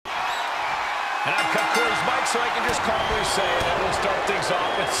And I've cut Corey's mic so I can just calmly say it. And we'll start things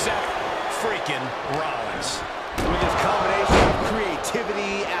off with Seth freaking Rollins. With his combination of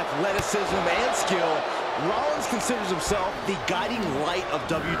creativity, athleticism, and skill, Rollins considers himself the guiding light of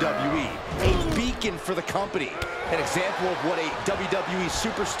WWE, a beacon for the company, an example of what a WWE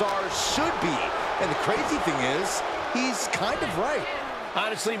superstar should be. And the crazy thing is, he's kind of right.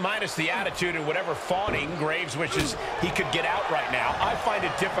 Honestly, minus the attitude and whatever fawning Graves wishes he could get out right now, I find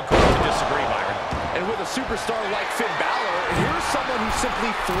it difficult to disagree, Byron. And with a superstar like Finn Balor, here's someone who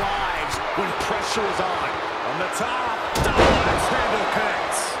simply thrives when pressure is on. On the top, Dominance handle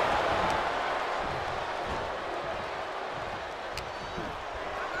connects.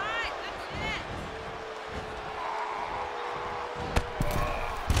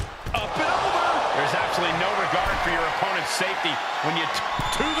 Up and over. There's absolutely no regard for your opponent's safety when you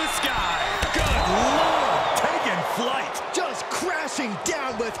To the sky. Good Lord. Taking flight. Just crashing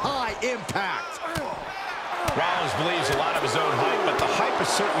down with high impact. Rollins believes a lot of his own hype, but the hype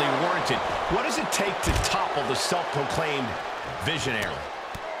is certainly warranted. What does it take to topple the self-proclaimed visionary?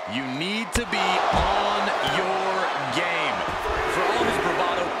 You need to be on your game. For all of his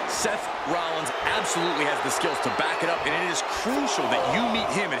bravado, Seth Rollins absolutely has the skills to back it up, and it is crucial that you meet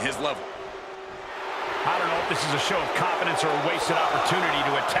him at his level. I don't know if this is a show of confidence or a wasted opportunity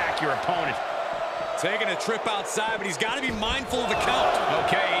to attack your opponent. Taking a trip outside, but he's got to be mindful of the count.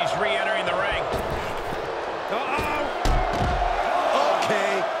 Okay, he's re-entering the ring.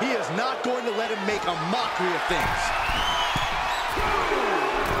 Okay, he is not going to let him make a mockery of things.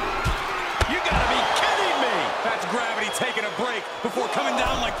 You gotta be kidding me! That's gravity taking a break before coming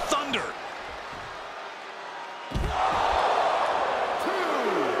down like thunder.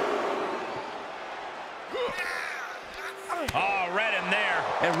 Oh, right in there.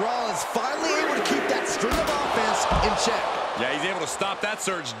 And Rollins finally able to keep that string of offense in check. Yeah, he's able to stop that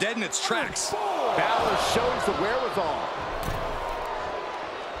surge dead in its tracks. Balor shows the wherewithal.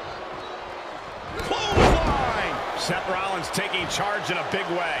 Clothesline! Seth Rollins taking charge in a big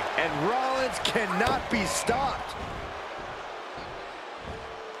way. And Rollins cannot be stopped.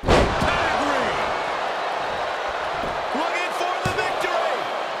 Pedigree! Looking for the victory!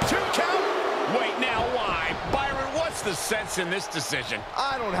 2 count! Wait, now why? Byron, what's the sense in this decision?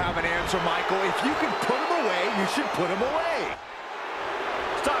 I don't have an answer, Michael. If you can put him away, you should put him away.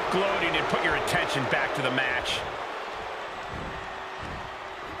 Stop gloating and put your attention back to the match.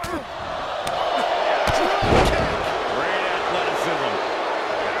 Great athleticism.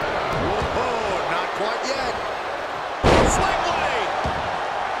 Whoa, not quite yet. Sling blade!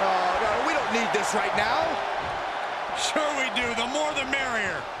 Oh, no, we don't need this right now. Sure we do. The more the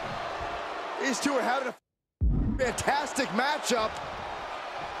merrier. These two are having a fantastic matchup.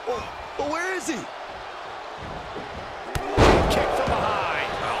 Oh, but where is he? Kick from behind.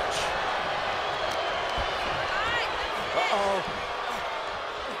 Ouch. Uh-oh.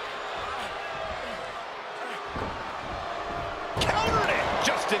 Countered it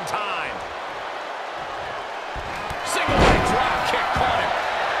just in time. Single leg drop kick caught him.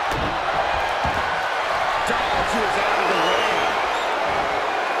 Dodges out of the way.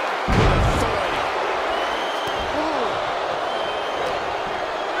 With authority.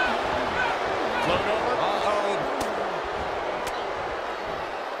 Float over. Uh-oh.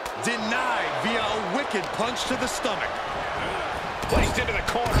 Denied via a wicked punch to the stomach. Placed into the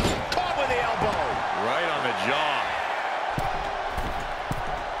corner. Caught with the elbow. Right on the jaw.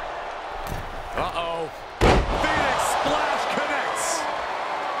 Uh-oh. Phoenix Splash connects.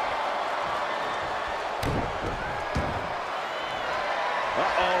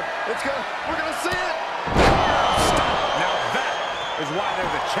 Uh-oh. We're gonna see it. Stop. Now that is why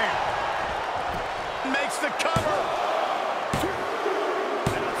they're the champ. Makes the cover.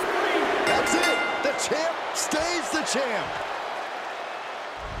 That's it. The champ stays the champ.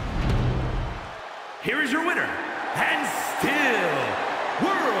 Here is your winner, and still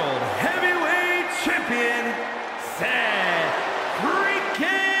World Heavyweight Champion, Seth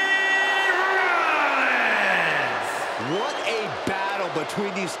freaking Rollins! What a battle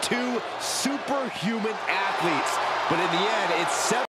between these two superhuman athletes. But in the end, it's